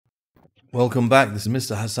Welcome back. This is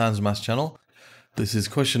Mr. Hassan's Maths channel. This is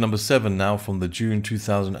question number 7 now from the June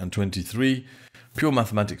 2023 Pure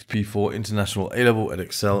Mathematics P4 International A-Level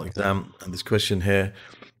Edexcel exam. And this question here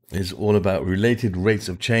is all about related rates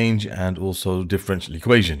of change and also differential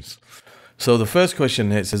equations. So the first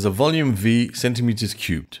question here says a volume V centimeters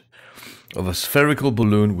cubed of a spherical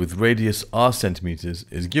balloon with radius r centimeters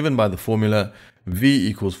is given by the formula V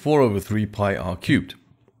equals 4 over 3 pi r cubed.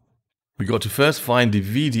 We got to first find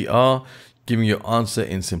dV dr, giving your answer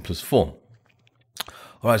in simplest form.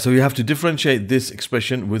 All right, so you have to differentiate this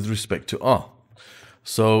expression with respect to r.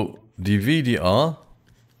 So dV dr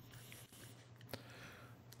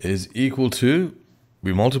is equal to,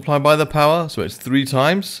 we multiply by the power, so it's 3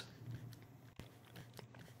 times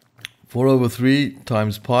 4 over 3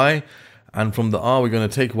 times pi, and from the r we're going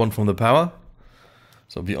to take 1 from the power,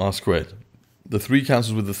 so it'll be r squared. The 3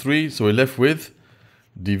 cancels with the 3, so we're left with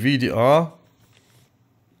dV dr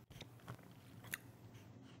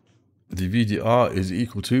is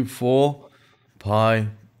equal to 4 pi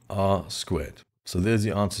r squared. So there's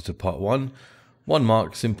the answer to part 1. 1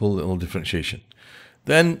 mark, simple little differentiation.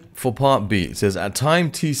 Then for part B, it says at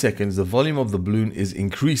time t seconds, the volume of the balloon is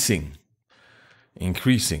increasing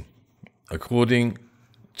according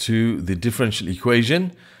to the differential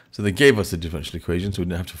equation. So they gave us the differential equation, so we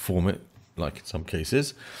didn't have to form it like in some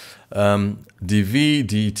cases. dV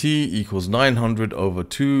dt equals 900 over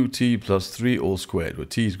 2t plus 3 all squared, where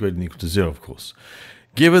t is greater than or equal to 0, of course.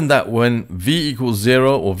 Given that when v equals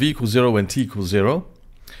 0, or v equals 0 when t equals 0,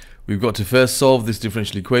 we've got to first solve this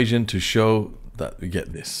differential equation to show that we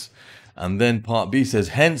get this. And then part B says,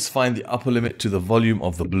 hence find the upper limit to the volume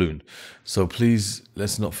of the balloon. So please,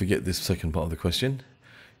 let's not forget this second part of the question.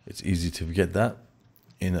 It's easy to forget that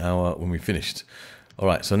when we finished. All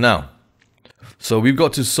right, so we've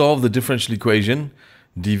got to solve the differential equation.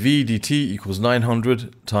 dV dt equals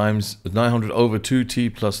 900 over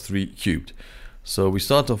 2t plus 3 cubed. So we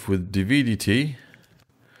start off with dV dt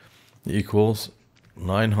equals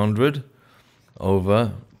 900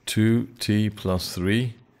 over 2t plus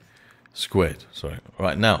 3 squared. Sorry. All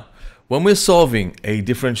right, now, when we're solving a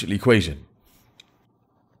differential equation,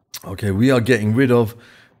 okay, we are getting rid of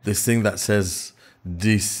this thing that says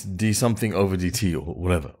d something over dt or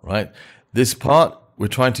whatever, right? This part, we're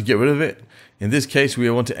trying to get rid of it. In this case, we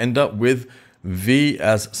want to end up with v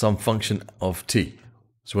as some function of t.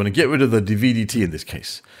 So we want to get rid of the dV dt in this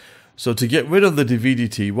case. So to get rid of the dV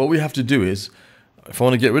dt, what we have to do is, if I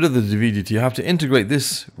want to get rid of the dV dt, I have to integrate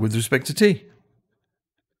this with respect to t.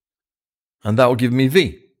 And that will give me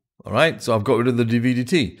v. All right, so I've got rid of the dV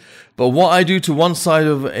dt. But what I do to one side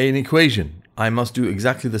of an equation, I must do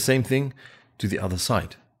exactly the same thing to the other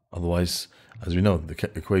side. Otherwise, as we know, the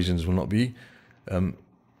equations will not be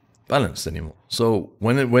balanced anymore. So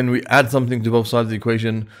when we add something to both sides of the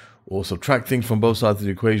equation, or subtract things from both sides of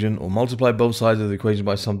the equation, or multiply both sides of the equation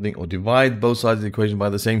by something, or divide both sides of the equation by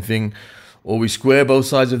the same thing, or we square both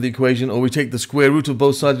sides of the equation, or we take the square root of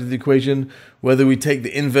both sides of the equation, whether we take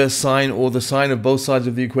the inverse sign or the sign of both sides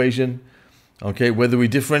of the equation, okay, whether we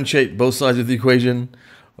differentiate both sides of the equation,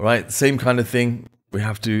 all right, same kind of thing we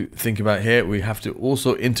have to think about here. We have to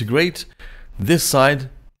also integrate this side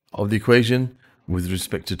of the equation with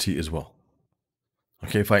respect to t as well.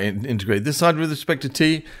 Okay, if I integrate this side with respect to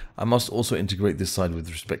t, I must also integrate this side with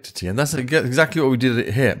respect to t. And that's exactly what we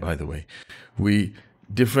did here, by the way. We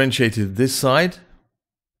differentiated this side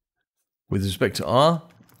with respect to r,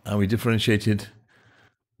 and we differentiated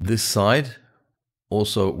this side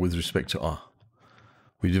also with respect to r.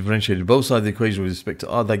 We differentiated both sides of the equation with respect to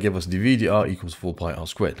r. That gave us dV dr equals 4 pi r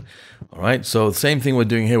squared. All right, so the same thing we're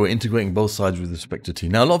doing here. We're integrating both sides with respect to t.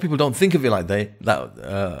 Now, a lot of people don't think of it like a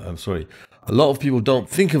lot of people don't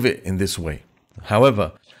think of it in this way.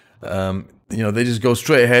 However, they just go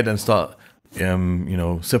straight ahead and start,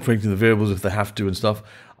 separating the variables if they have to and stuff.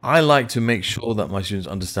 I like to make sure that my students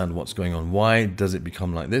understand what's going on. Why does it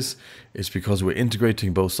become like this? It's because we're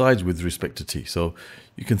integrating both sides with respect to t. So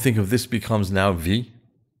you can think of this becomes now v.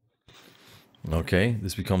 Okay,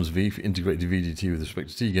 this becomes v. If you integrate dV dt with respect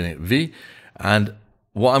to t, you're getting v. And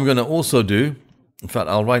what I'm going to also do, in fact,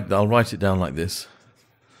 I'll write it down like this.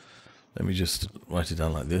 Let me just write it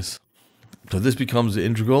down like this. So this becomes the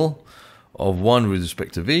integral of 1 with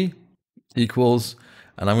respect to v equals,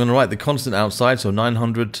 and I'm going to write the constant outside, so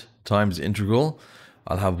 900 times the integral.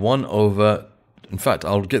 I'll have 1 over, in fact,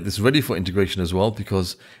 I'll get this ready for integration as well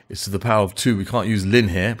because it's to the power of 2. We can't use ln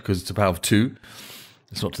here because it's to the power of 2.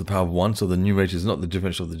 It's not to the power of 1, so the numerator is not the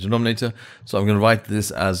differential of the denominator. So I'm going to write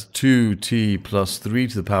this as 2t plus 3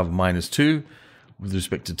 to the power of minus 2 with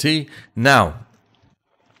respect to t. Now,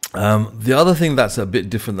 The other thing that's a bit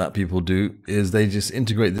different that people do is they just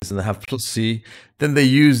integrate this and they have plus c. Then they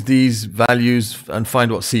use these values and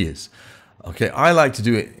find what c is. Okay, I like to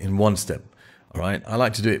do it in one step. All right, I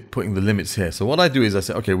like to do it putting the limits here. So what I do is I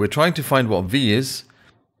say, okay, we're trying to find what v is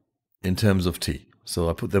in terms of t. So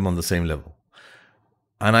I put them on the same level.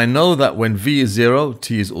 And I know that when v is 0,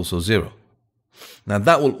 t is also 0. Now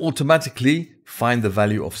that will automatically find the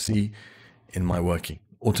value of c in my working,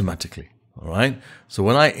 automatically. All right, so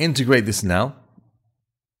when I integrate this now,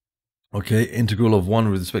 okay, integral of 1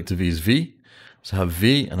 with respect to v is v. So I have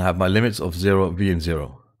v and I have my limits of 0, v and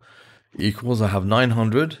 0. Equals, I have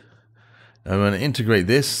 900. And when I integrate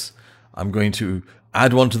this, I'm going to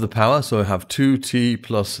add 1 to the power. So I have 2t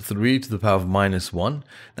plus 3 to the power of minus 1.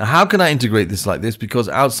 Now how can I integrate this like this? Because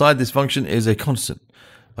outside this function is a constant,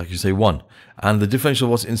 like you say 1. And the differential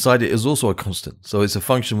of what's inside it is also a constant. So it's a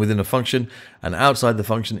function within a function, and outside the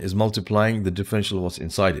function is multiplying the differential of what's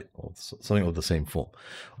inside it, or something of the same form.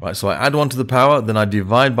 All right, so I add 1 to the power, then I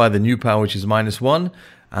divide by the new power, which is minus 1,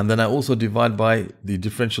 and then I also divide by the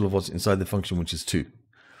differential of what's inside the function, which is 2.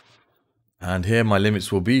 And here my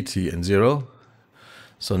limits will be t and 0.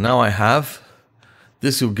 So now I have,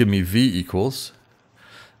 this will give me v equals,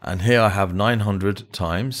 and here I have 900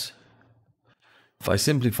 times. If I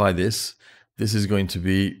simplify this, this is going to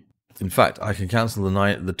be, in fact, I can cancel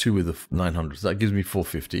the 2 with the 900. So that gives me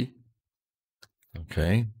 450.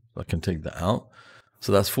 Okay, I can take that out.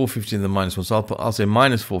 So that's 450 and the minus 1. So I'll say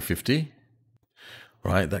minus 450.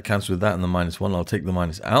 Right, that cancels with that and the minus 1. I'll take the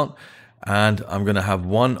minus out. And I'm going to have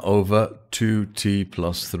 1 over 2t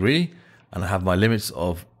plus 3. And I have my limits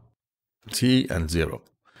of t and 0.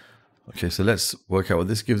 Okay, so let's work out what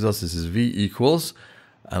this gives us. This is v equals,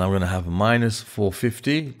 and I'm going to have minus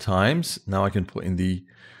 450 times. Now I can put in the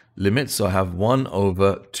limits. So I have 1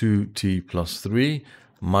 over 2t plus 3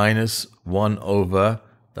 minus 1 over,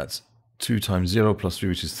 that's 2 times 0 plus 3,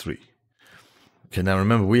 which is 3. Okay, now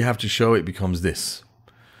remember, we have to show it becomes this.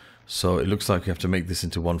 So it looks like we have to make this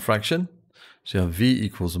into one fraction. So you have v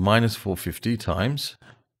equals minus 450 times.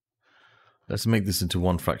 Let's make this into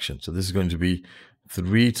one fraction. So this is going to be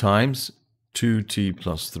 3 times 2t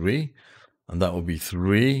plus 3. And that will be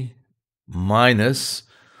 3 minus,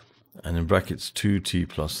 and in brackets, 2t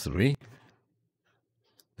plus 3.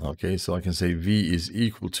 Okay, so I can say v is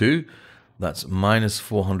equal to, that's minus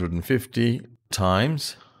 450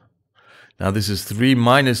 times. Now this is 3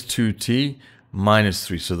 minus 2t minus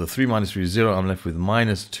 3. So the 3 minus 3 is 0. I'm left with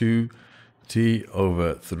minus 2t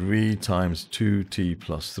over 3 times 2t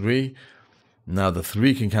plus 3. Now the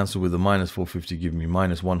 3 can cancel with the minus 450, give me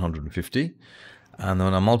minus 150. And then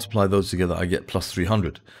when I multiply those together, I get plus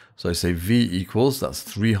 300. So I say v equals, that's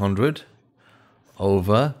 300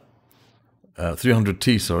 over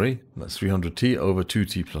 300t, sorry. That's 300t over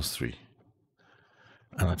 2t plus 3.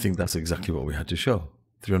 And I think that's exactly what we had to show.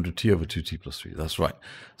 300t over 2t plus 3. That's right.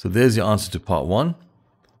 So there's your answer to part 1.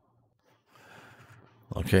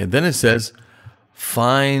 Okay, then it says,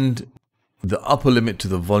 find the upper limit to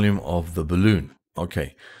the volume of the balloon.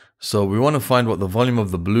 Okay, so we want to find what the volume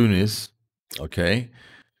of the balloon is. Okay,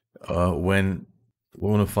 when we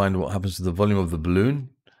want to find what happens to the volume of the balloon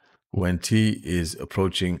when t is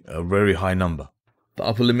approaching a very high number. The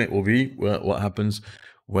upper limit will be what happens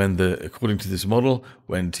when according to this model,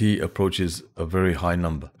 when t approaches a very high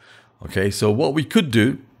number. Okay, so what we could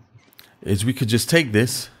do is we could just take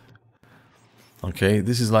this. Okay,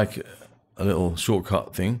 this is like a little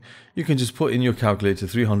shortcut thing. You can just put in your calculator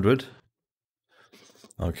 300.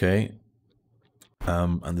 Okay,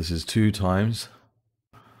 and this is 2 times.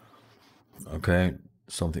 Okay,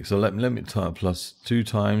 something. So let me type plus 2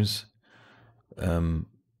 times.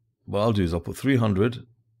 What I'll do is I'll put 300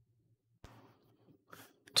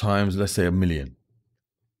 times, let's say, 1,000,000.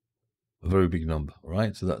 A very big number,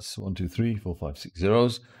 right? So that's 1, 2, 3, 4, 5, 6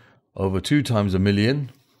 zeros over 2 times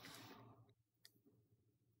 1,000,000.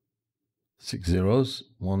 6 zeros.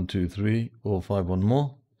 1, 2, 3, 4, 5, one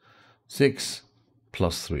more. 6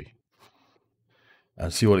 plus 3.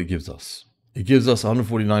 And see what it gives us. It gives us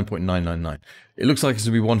 149.999. It looks like it's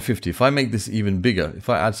going to be 150. If I make this even bigger, if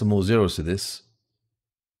I add some more zeros to this,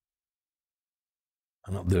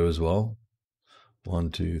 and up there as well, 1,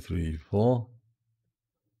 2, 3, 4,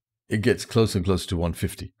 it gets closer and closer to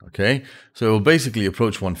 150. Okay, so it will basically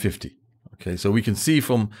approach 150. Okay, so we can see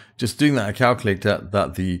from just doing that calculator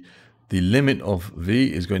that the limit of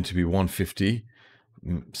v is going to be 150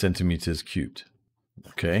 centimeters cubed.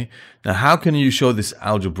 Okay, now how can you show this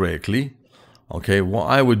algebraically? Okay, what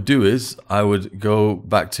I would do is I would go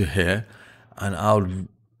back to here and I would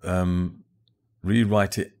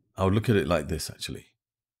rewrite it. I would look at it like this actually.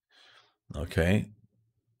 Okay,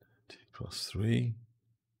 t plus 3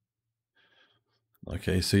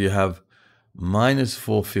 Okay, so you have minus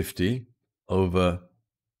 450 over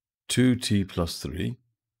 2t plus 3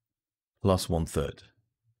 plus 1/3.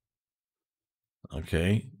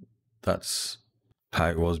 Okay, that's how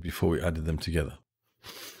it was before we added them together.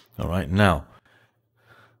 All right, now,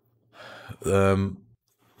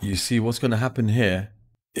 you see what's going to happen here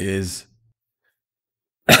is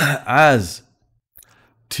as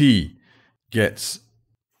t gets,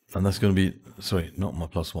 and that's going to be, sorry, not my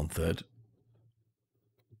plus 1/3.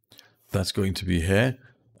 That's going to be here,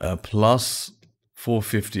 plus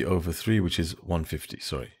 450 over 3, which is 150,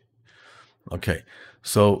 sorry. Okay,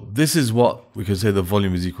 so this is what we can say the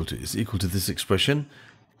volume is equal to. It's equal to this expression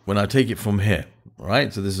when I take it from here,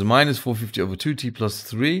 right? So this is minus 450 over 2t plus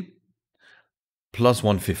 3 plus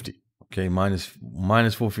 150. Okay, minus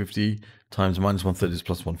 450 times minus 1/3 is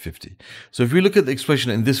plus 150. So if we look at the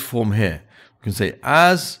expression in this form here, we can say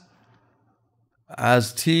as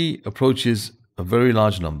t approaches a very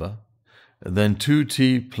large number, then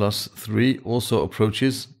 2t plus 3 also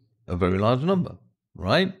approaches a very large number,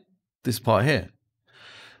 right? This part here.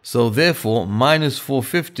 So therefore, minus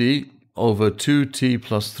 450 over 2t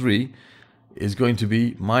plus 3 is going to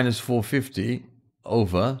be minus 450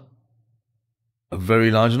 over a very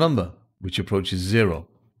large number, which approaches 0.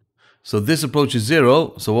 So this approaches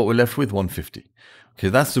 0, so what we're left with, 150. Okay,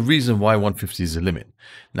 that's the reason why 150 is the limit.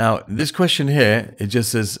 Now, this question here, it just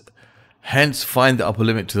says, hence find the upper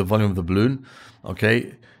limit to the volume of the balloon.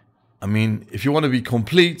 Okay, I mean, if you want to be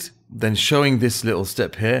complete, then showing this little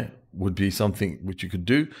step here would be something which you could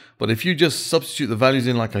do. But if you just substitute the values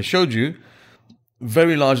in like I showed you,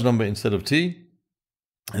 very large number instead of t,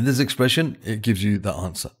 in this expression, it gives you the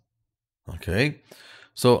answer. Okay,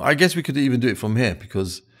 so I guess we could even do it from here,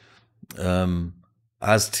 because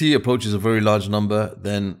as t approaches a very large number,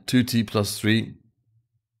 then 2t plus 3,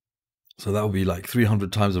 so that would be like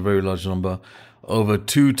 300 times a very large number over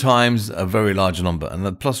 2 times a very large number. And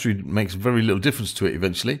the plus 3 makes very little difference to it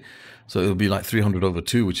eventually. So it'll be like 300 over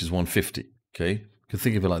 2, which is 150. Okay, you can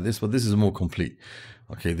think of it like this, but this is more complete.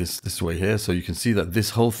 Okay, this way here. So you can see that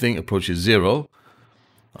this whole thing approaches 0,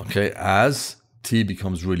 okay, as t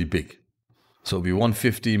becomes really big. So it'll be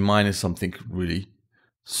 150 minus something really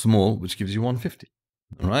small, which gives you 150.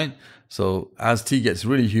 All right. So as t gets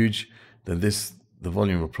really huge, then the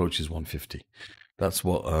volume approaches 150. That's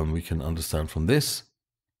what we can understand from this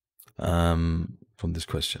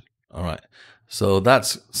question. All right. So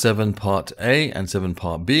that's 7 part A and 7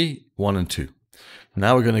 part B, 1 and 2.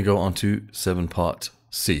 Now we're going to go on to 7 part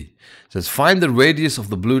C. It says find the radius of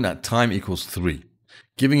the balloon at time equals 3,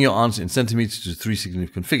 giving your answer in centimeters to 3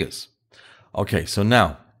 significant figures. Okay, so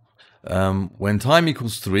now when time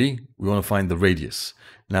equals 3, we want to find the radius.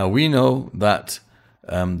 Now we know that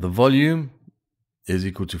the volume is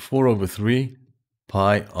equal to 4 over 3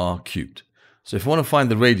 pi r cubed. So if I want to find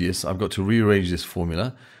the radius, I've got to rearrange this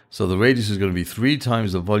formula. So the radius is going to be 3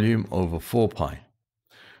 times the volume over 4 pi.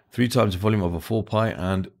 3 times the volume over 4 pi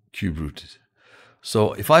and cube rooted.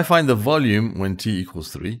 So if I find the volume when t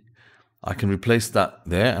equals 3, I can replace that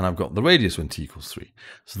there, and I've got the radius when t equals 3.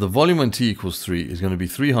 So the volume when t equals 3 is going to be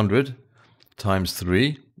 300 times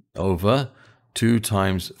 3 over 2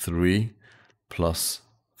 times 3 plus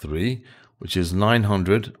 3, which is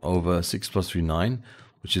 900 over 6 plus 3, 9,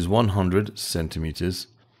 which is 100 centimeters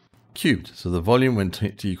cubed. So the volume when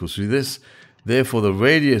t equals 3 this. Therefore, the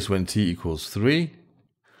radius when t equals 3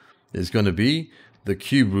 is going to be the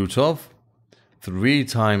cube root of 3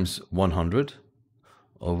 times 100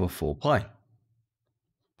 over 4 pi.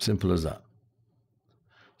 Simple as that.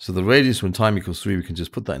 So the radius when time equals 3, we can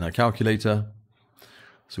just put that in our calculator.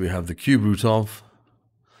 So we have the cube root of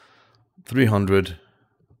 300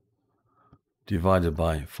 divided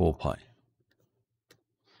by 4 pi.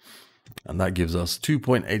 And that gives us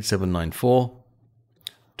 2.8794,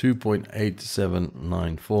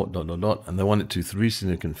 2.8794, ... and they want it to 3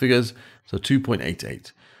 significant figures, so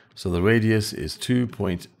 2.88. So the radius is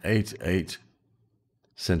 2.88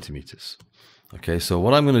 centimeters. Okay, so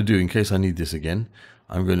what I'm going to do, in case I need this again,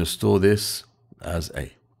 I'm going to store this as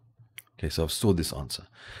A. Okay, so I've stored this answer.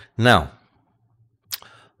 Now,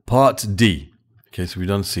 part D. Okay, so we've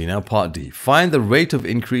done C. Now part D. Find the rate of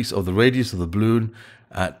increase of the radius of the balloon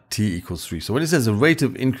at t equals 3. So when it says the rate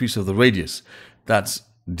of increase of the radius, that's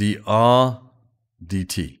dr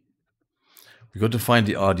dt. We've got to find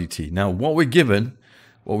dr dt. Now what we're given,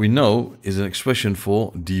 what we know is an expression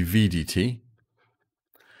for dv dt.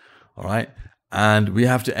 All right, and we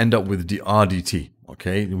have to end up with dr dt.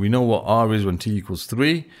 Okay, we know what r is when t equals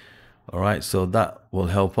 3. All right, so that will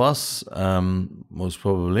help us most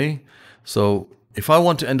probably. So if I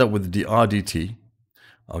want to end up with dr dt,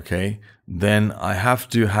 okay, then I have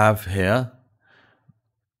to have here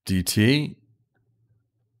dt,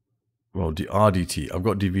 well, dr dt. I've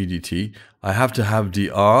got dv dt. I have to have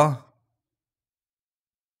dr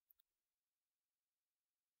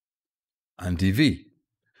and dv.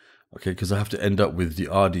 Okay, because I have to end up with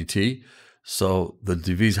dr dt. So the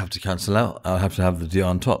dv's have to cancel out. I'll have to have the dr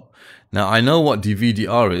on top. Now I know what dv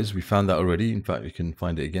dr is. We found that already. In fact, you can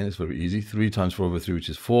find it again. It's very easy. 3 times 4 over 3, which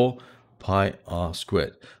is 4 pi r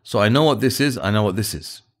squared. So I know what this is. I know what this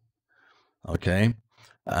is. Okay,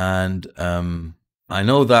 and I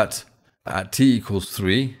know that at t equals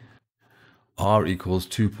 3, r equals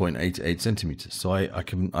 2.88 centimeters. So I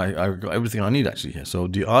got everything I need actually here. So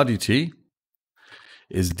dr dt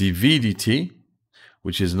is dv dt,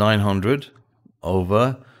 which is 900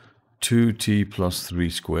 over 2t plus 3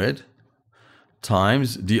 squared,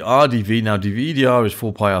 times dr dv. Now dv dr is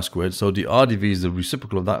 4 pi r squared, so dr dv is the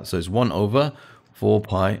reciprocal of that, so it's 1 over 4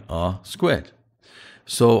 pi r squared.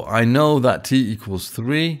 So I know that t equals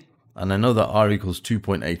 3, and I know that r equals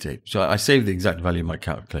 2.88. So I saved the exact value in my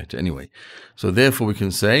calculator anyway. So therefore we can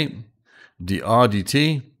say dr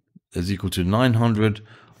dt is equal to 900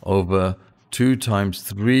 over 2 times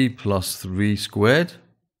 3 plus 3 squared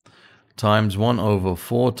times 1 over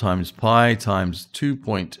 4 times pi times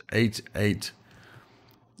 2.88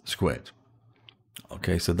 squared.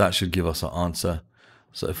 Okay, so that should give us our answer.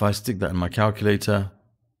 So if I stick that in my calculator,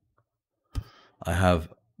 I have,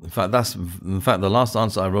 in fact, the last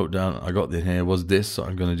answer I wrote down, I got in here was this, so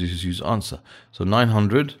I'm going to just use answer. So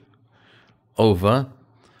 900 over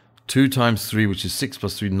 2 times 3, which is 6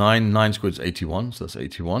 plus 3, 9. 9 squared is 81, so that's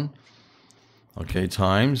 81. Okay,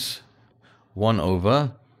 times 1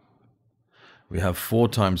 over, we have 4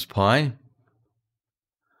 times pi,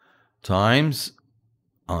 times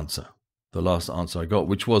answer. The last answer I got,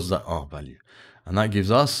 which was that r value. And that gives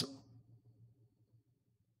us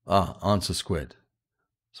answer squared.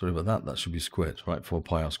 Sorry about that. That should be squared, right? 4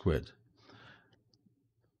 pi r squared.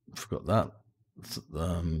 Forgot that.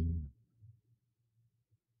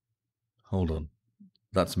 Hold on.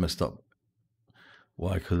 That's messed up.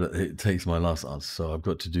 Why? Because it takes my last answer. So I've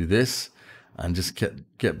got to do this and just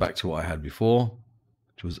get back to what I had before,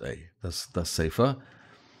 which was A. That's safer.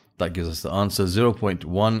 That gives us the answer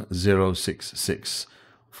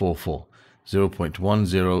 0.106644.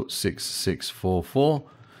 0.106644.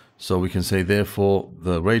 So we can say, therefore,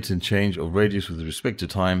 the rate and change of radius with respect to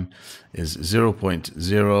time is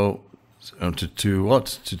 0.0 to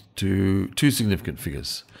what? To two significant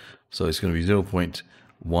figures. So it's going to be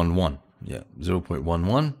 0.11. Yeah,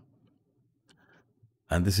 0.11.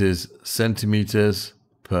 And this is centimeters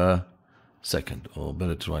per second, or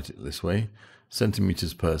better to write it this way,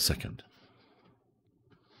 centimeters per second.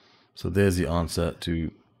 So there's the answer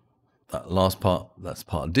to that last part. That's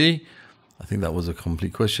part D. I think that was a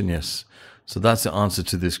complete question, yes. So that's the answer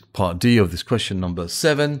to this part D of this question number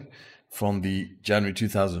 7 from the January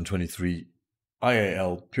 2023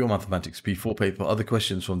 IAL Pure Mathematics P4 paper. Other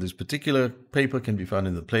questions from this particular paper can be found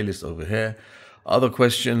in the playlist over here. Other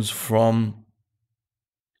questions from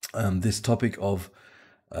this topic of,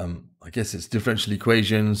 I guess it's differential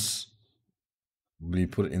equations, we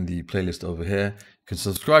put it in the playlist over here. You can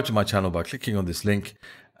subscribe to my channel by clicking on this link.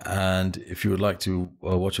 And if you would like to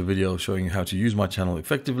watch a video showing you how to use my channel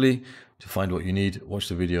effectively to find what you need, watch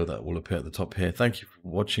the video that will appear at the top here. Thank you for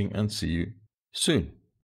watching and see you soon.